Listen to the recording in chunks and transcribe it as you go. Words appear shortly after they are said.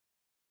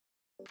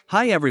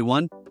Hi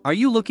everyone, are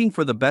you looking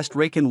for the best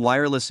Raycon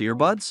wireless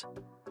earbuds?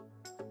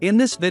 In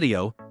this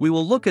video, we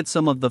will look at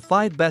some of the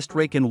 5 best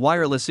Raycon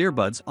wireless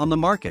earbuds on the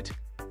market.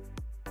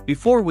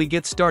 Before we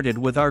get started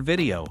with our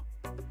video,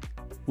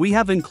 we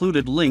have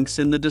included links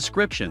in the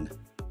description.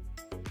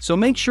 So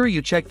make sure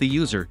you check the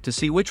user to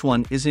see which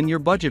one is in your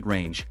budget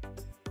range.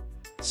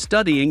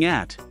 Studying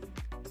at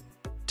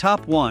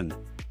Top 1.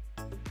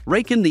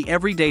 Raycon the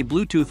Everyday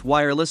Bluetooth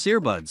Wireless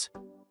Earbuds.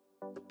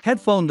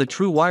 Headphone the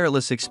true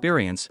wireless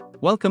experience.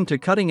 Welcome to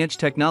cutting-edge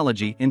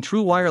technology in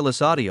true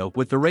wireless audio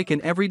with the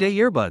Raycon Everyday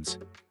Earbuds.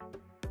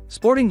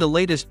 Sporting the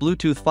latest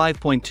Bluetooth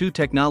 5.2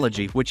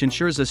 technology which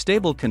ensures a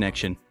stable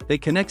connection, they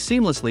connect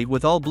seamlessly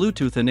with all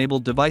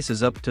Bluetooth-enabled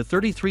devices up to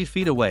 33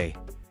 feet away.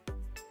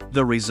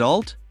 The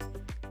result?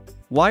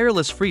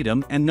 Wireless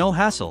freedom and no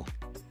hassle.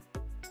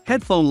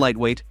 Headphone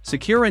lightweight,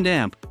 secure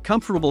and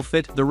comfortable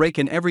fit. The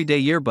Raycon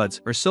Everyday Earbuds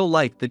are so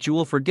light that you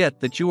will forget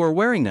that you are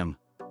wearing them.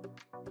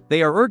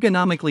 They are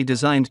ergonomically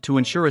designed to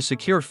ensure a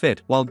secure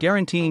fit while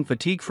guaranteeing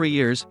fatigue-free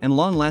ears and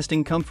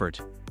long-lasting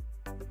comfort.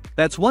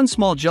 That's one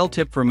small gel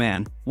tip for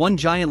man, one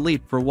giant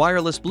leap for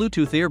wireless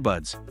Bluetooth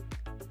earbuds.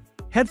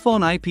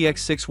 Headphone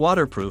IPX6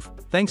 waterproof.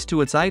 Thanks to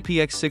its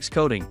IPX6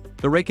 coating,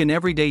 the Raycon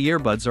Everyday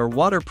Earbuds are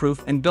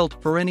waterproof and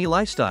built for any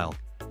lifestyle.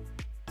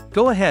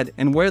 Go ahead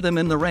and wear them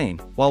in the rain,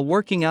 while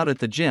working out at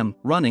the gym,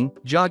 running,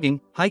 jogging,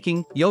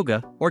 hiking,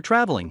 yoga, or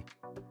traveling.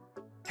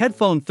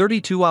 Headphone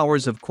 32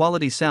 hours of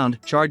quality sound.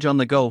 Charge on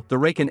the go. The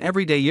Raycon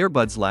Everyday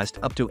Earbuds last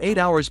up to 8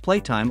 hours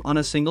playtime on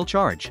a single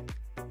charge.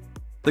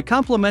 The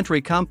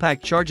complimentary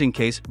compact charging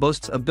case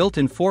boasts a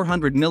built-in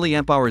 400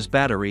 mAh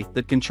battery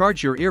that can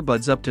charge your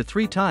earbuds up to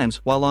 3 times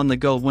while on the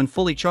go when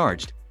fully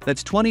charged.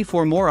 That's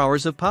 24 more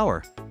hours of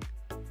power.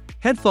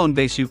 Headphone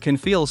bass. You can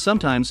feel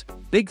sometimes,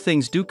 big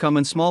things do come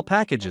in small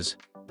packages.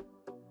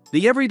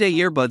 The Everyday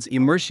Earbuds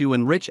immerse you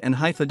in rich and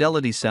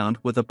high-fidelity sound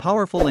with a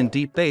powerful and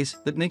deep bass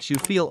that makes you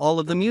feel all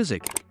of the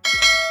music.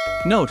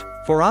 Note,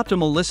 for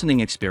optimal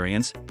listening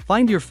experience,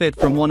 find your fit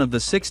from one of the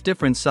 6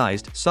 different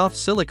sized soft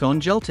silicone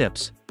gel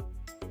tips.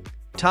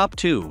 Top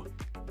 2.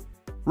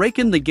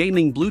 Raycon the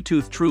Gaming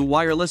Bluetooth True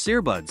Wireless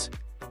Earbuds.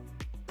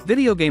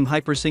 Video game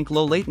hypersync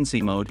low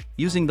latency mode.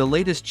 Using the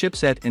latest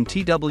chipset and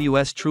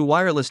TWS True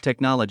Wireless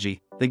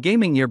technology, the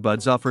gaming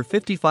earbuds offer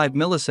 55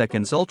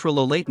 milliseconds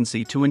ultra-low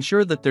latency to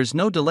ensure that there's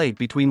no delay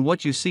between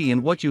what you see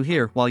and what you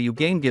hear while you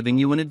game, giving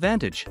you an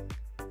advantage.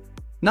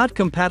 Not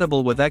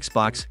compatible with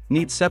Xbox,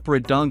 needs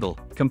separate dongle.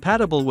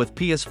 Compatible with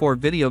PS4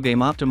 video game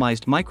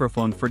optimized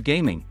microphone for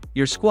gaming.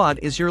 Your squad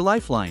is your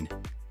lifeline.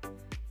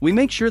 We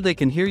make sure they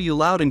can hear you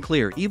loud and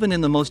clear even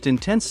in the most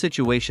intense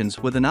situations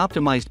with an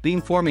optimized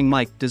beamforming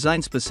mic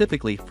designed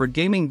specifically for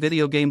gaming.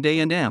 Video game day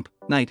and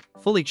night,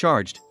 fully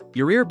charged.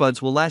 Your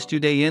earbuds will last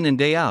you day in and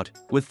day out.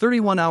 With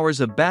 31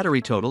 hours of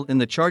battery total in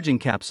the charging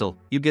capsule,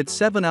 you get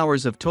 7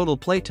 hours of total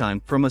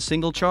playtime from a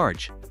single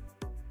charge.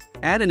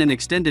 Add in an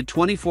extended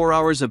 24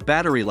 hours of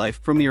battery life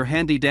from your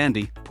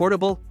handy-dandy,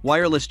 portable,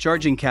 wireless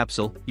charging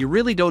capsule. You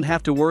really don't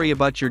have to worry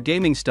about your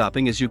gaming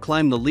stopping as you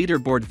climb the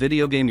leaderboard.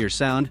 Video game your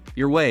sound,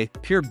 your way.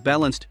 Pure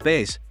balanced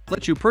bass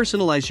lets you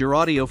personalize your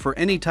audio for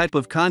any type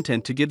of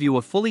content to give you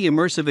a fully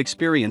immersive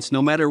experience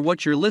no matter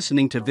what you're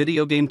listening to.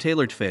 Video game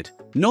tailored fit.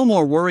 No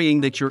more worrying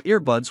that your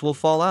earbuds will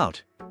fall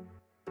out.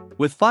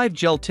 With 5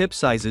 gel tip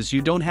sizes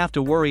you don't have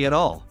to worry at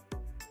all.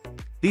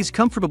 These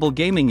comfortable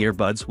gaming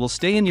earbuds will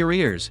stay in your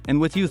ears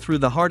and with you through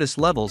the hardest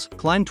levels.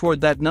 Climb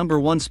toward that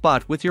 #1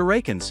 spot with your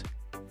Raycons.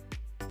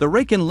 The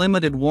Raycon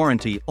limited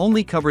warranty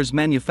only covers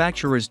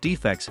manufacturer's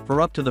defects for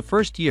up to the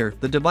first year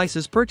the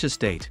device's purchase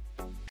date.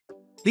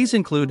 These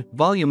include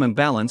volume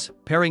imbalance,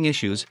 pairing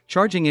issues,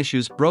 charging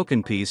issues,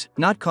 broken piece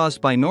not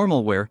caused by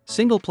normal wear,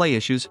 single play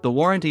issues. The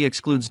warranty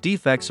excludes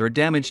defects or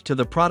damage to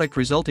the product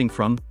resulting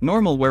from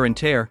normal wear and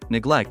tear,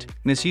 neglect,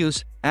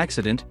 misuse,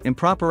 accident,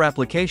 improper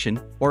application,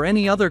 or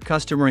any other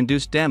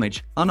customer-induced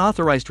damage,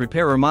 unauthorized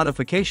repair or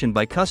modification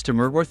by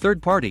customer or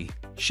third party,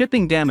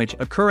 shipping damage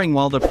occurring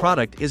while the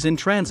product is in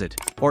transit,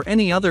 or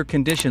any other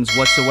conditions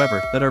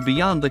whatsoever that are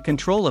beyond the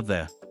control of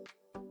the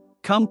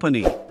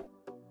company.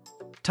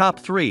 Top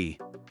 3.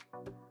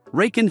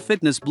 Raycon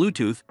Fitness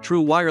Bluetooth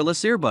True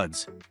Wireless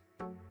Earbuds.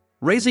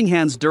 Raising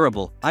hands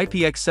durable,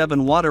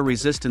 IPX7 water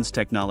resistance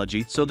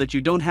technology so that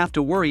you don't have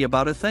to worry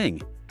about a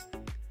thing.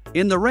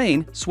 In the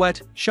rain,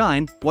 sweat,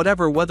 shine,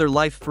 whatever weather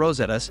life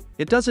throws at us,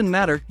 it doesn't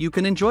matter, you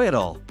can enjoy it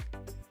all.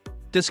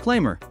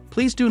 Disclaimer,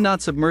 please do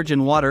not submerge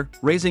in water.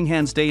 Raising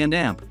hands day and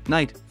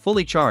night,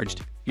 fully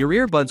charged. Your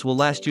earbuds will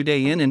last you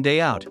day in and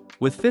day out,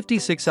 with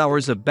 56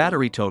 hours of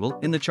battery total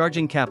in the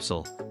charging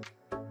capsule.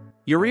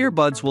 Your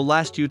earbuds will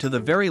last you to the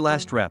very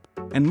last rep,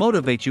 and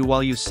motivate you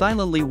while you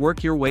silently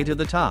work your way to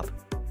the top.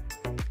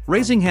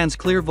 Raising hands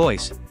clear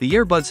voice. The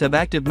earbuds have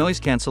active noise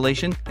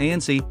cancellation,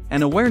 ANC,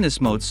 and awareness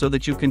mode so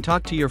that you can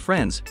talk to your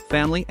friends,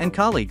 family, and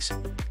colleagues.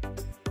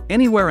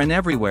 Anywhere and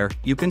everywhere,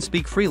 you can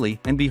speak freely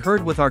and be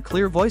heard with our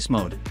clear voice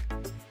mode.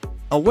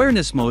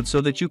 Awareness mode so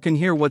that you can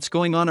hear what's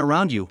going on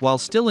around you while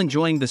still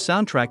enjoying the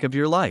soundtrack of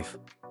your life.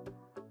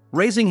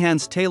 Raising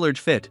hands tailored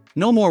fit,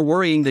 no more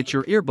worrying that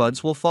your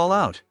earbuds will fall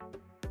out.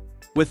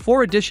 With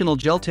 4 additional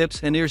gel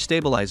tips and ear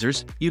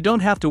stabilizers, you don't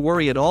have to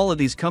worry at all. Of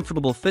these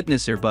comfortable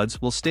fitness earbuds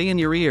will stay in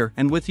your ear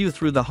and with you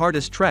through the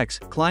hardest treks.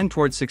 Climb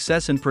towards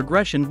success and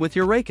progression with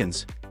your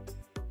Raycons.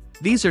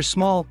 These are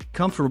small,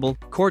 comfortable,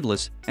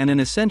 cordless, and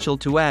an essential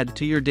to add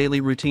to your daily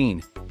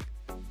routine.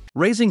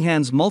 Raising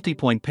hands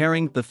multi-point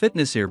pairing. The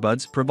fitness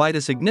earbuds provide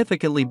a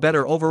significantly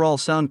better overall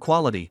sound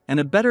quality and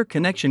a better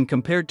connection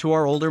compared to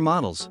our older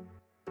models.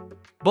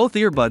 Both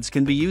earbuds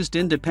can be used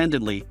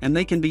independently and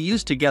they can be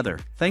used together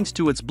thanks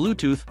to its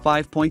Bluetooth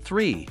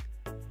 5.3.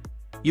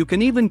 You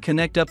can even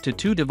connect up to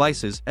 2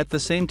 devices at the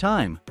same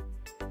time.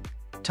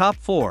 Top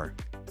 4.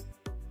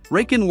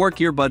 Raycon Work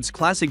Earbuds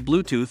Classic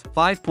Bluetooth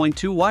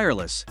 5.2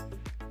 Wireless.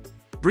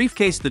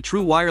 Briefcase. The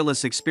true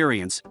wireless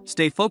experience.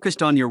 Stay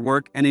focused on your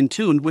work and in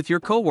tune with your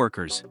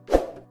coworkers.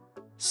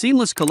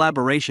 Seamless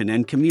collaboration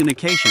and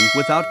communication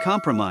without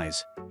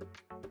compromise.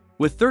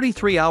 With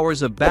 33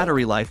 hours of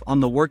battery life on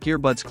the Work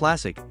Earbuds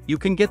Classic, you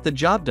can get the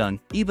job done,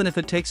 even if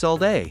it takes all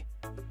day.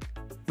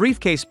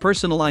 Briefcase.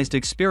 Personalized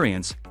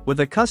experience. With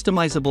a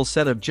customizable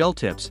set of gel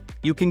tips,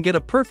 you can get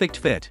a perfect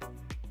fit.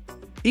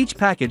 Each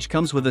package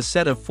comes with a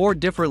set of 4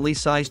 differently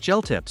sized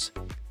gel tips.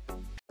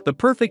 The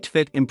perfect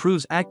fit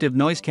improves active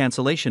noise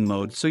cancellation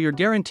mode, so you're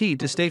guaranteed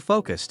to stay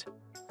focused.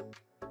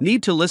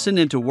 Need to listen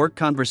into work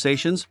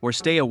conversations or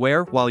stay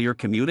aware while you're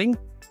commuting?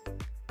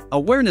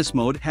 Awareness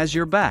mode has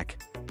your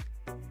back.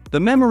 The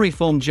memory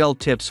foam gel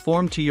tips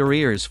form to your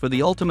ears for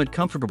the ultimate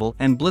comfortable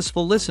and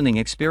blissful listening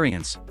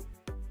experience.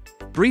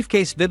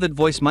 Briefcase. Vivid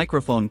voice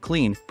microphone.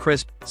 Clean,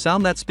 crisp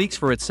sound that speaks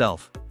for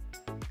itself.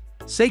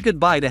 Say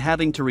goodbye to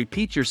having to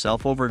repeat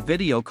yourself over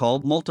video call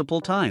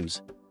multiple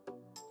times.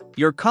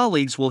 Your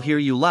colleagues will hear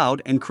you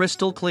loud and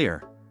crystal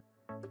clear.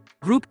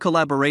 Group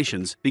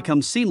collaborations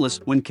become seamless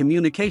when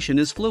communication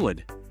is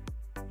fluid.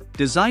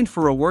 Designed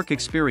for a work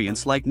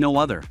experience like no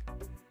other.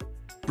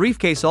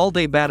 Briefcase.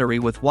 All-day battery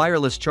with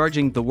wireless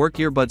charging. The Work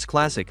Earbuds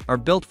Classic are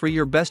built for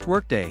your best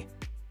workday.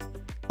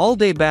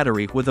 All-day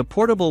battery with a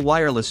portable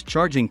wireless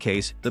charging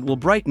case that will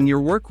brighten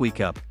your work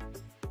week up.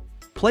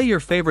 Play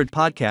your favorite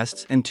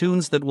podcasts and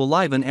tunes that will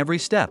liven every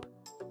step.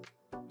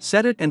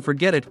 Set it and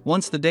forget it.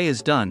 Once the day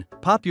is done,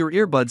 pop your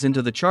earbuds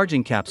into the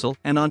charging capsule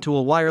and onto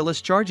a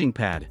wireless charging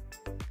pad.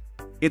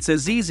 It's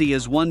as easy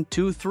as 1,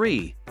 2,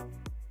 3.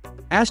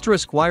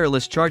 Asterisk.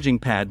 Wireless charging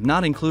pad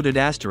not included.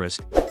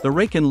 Asterisk. The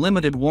Raycon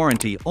limited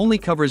warranty only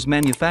covers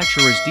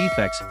manufacturer's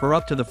defects for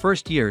up to the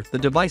first year the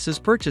device's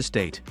purchase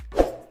date.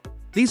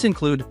 These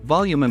include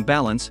volume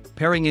imbalance,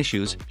 pairing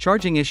issues,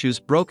 charging issues,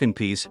 broken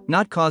piece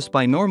not caused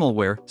by normal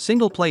wear,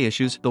 single play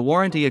issues. The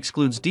warranty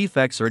excludes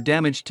defects or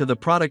damage to the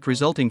product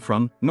resulting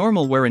from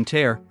normal wear and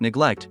tear,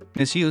 neglect,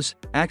 misuse,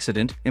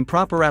 accident,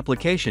 improper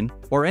application,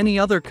 or any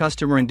other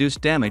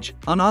customer-induced damage,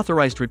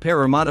 unauthorized repair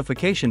or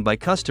modification by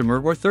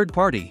customer or third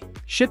party,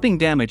 shipping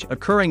damage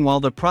occurring while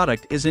the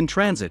product is in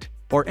transit,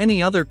 or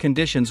any other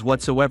conditions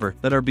whatsoever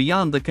that are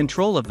beyond the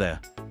control of the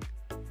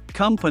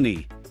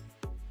company.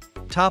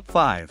 Top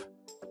 5.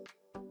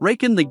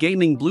 Raycon the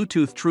Gaming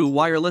Bluetooth True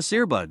Wireless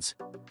Earbuds.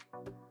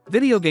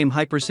 Video game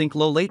hypersync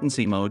low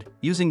latency mode.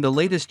 Using the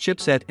latest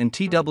chipset and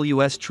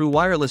TWS True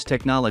Wireless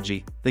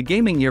technology, the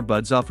gaming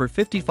earbuds offer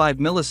 55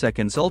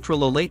 milliseconds ultra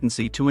low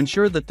latency to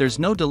ensure that there's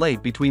no delay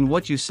between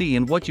what you see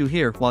and what you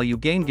hear while you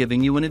game,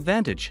 giving you an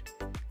advantage.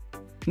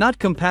 Not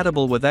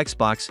compatible with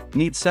Xbox,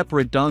 need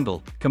separate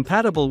dongle.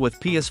 Compatible with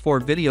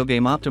PS4 video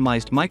game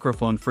optimized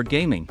microphone for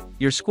gaming.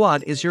 Your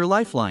squad is your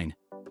lifeline.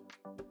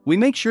 We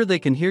make sure they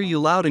can hear you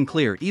loud and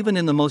clear even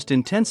in the most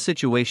intense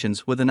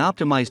situations with an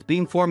optimized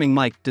beamforming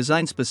mic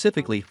designed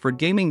specifically for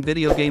gaming.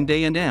 Video game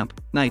day and amp,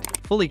 night,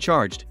 fully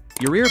charged.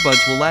 Your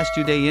earbuds will last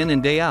you day in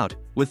and day out.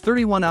 With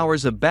 31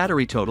 hours of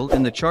battery total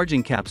in the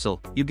charging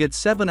capsule, you get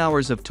 7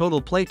 hours of total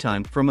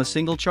playtime from a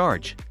single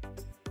charge.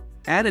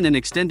 Add in an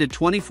extended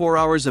 24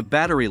 hours of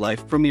battery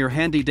life from your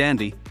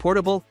handy-dandy,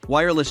 portable,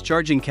 wireless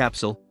charging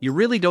capsule. You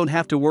really don't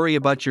have to worry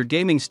about your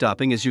gaming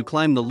stopping as you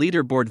climb the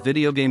leaderboard.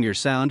 Video game your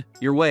sound,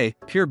 your way,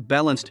 pure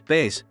balanced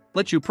bass.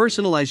 Let you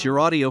personalize your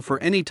audio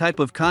for any type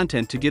of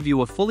content to give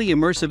you a fully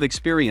immersive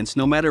experience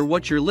no matter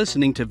what you're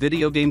listening to.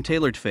 Video game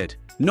tailored fit.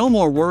 No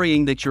more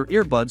worrying that your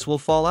earbuds will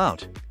fall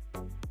out.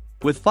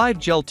 With 5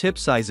 gel tip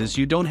sizes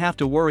you don't have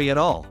to worry at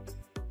all.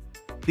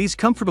 These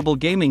comfortable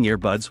gaming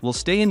earbuds will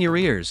stay in your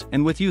ears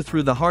and with you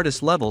through the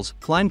hardest levels.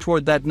 Climb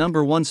toward that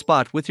 #1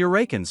 spot with your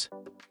Raycons.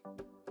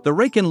 The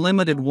Raycon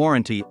limited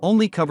warranty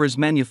only covers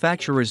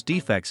manufacturer's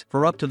defects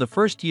for up to the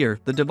first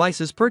year the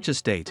device's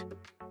purchase date.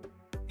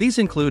 These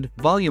include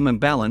volume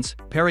imbalance,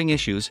 pairing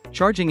issues,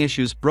 charging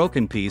issues,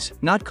 broken piece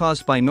not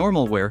caused by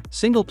normal wear,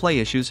 single play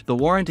issues. The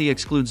warranty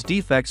excludes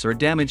defects or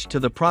damage to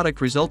the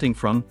product resulting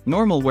from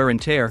normal wear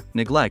and tear,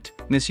 neglect,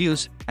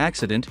 misuse,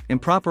 accident,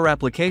 improper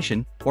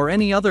application, or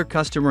any other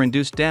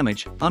customer-induced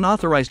damage,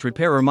 unauthorized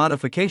repair or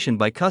modification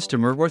by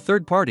customer or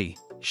third party,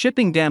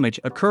 shipping damage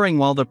occurring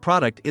while the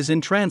product is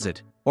in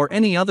transit, or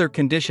any other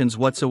conditions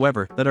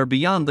whatsoever that are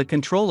beyond the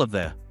control of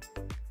the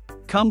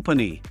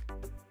company.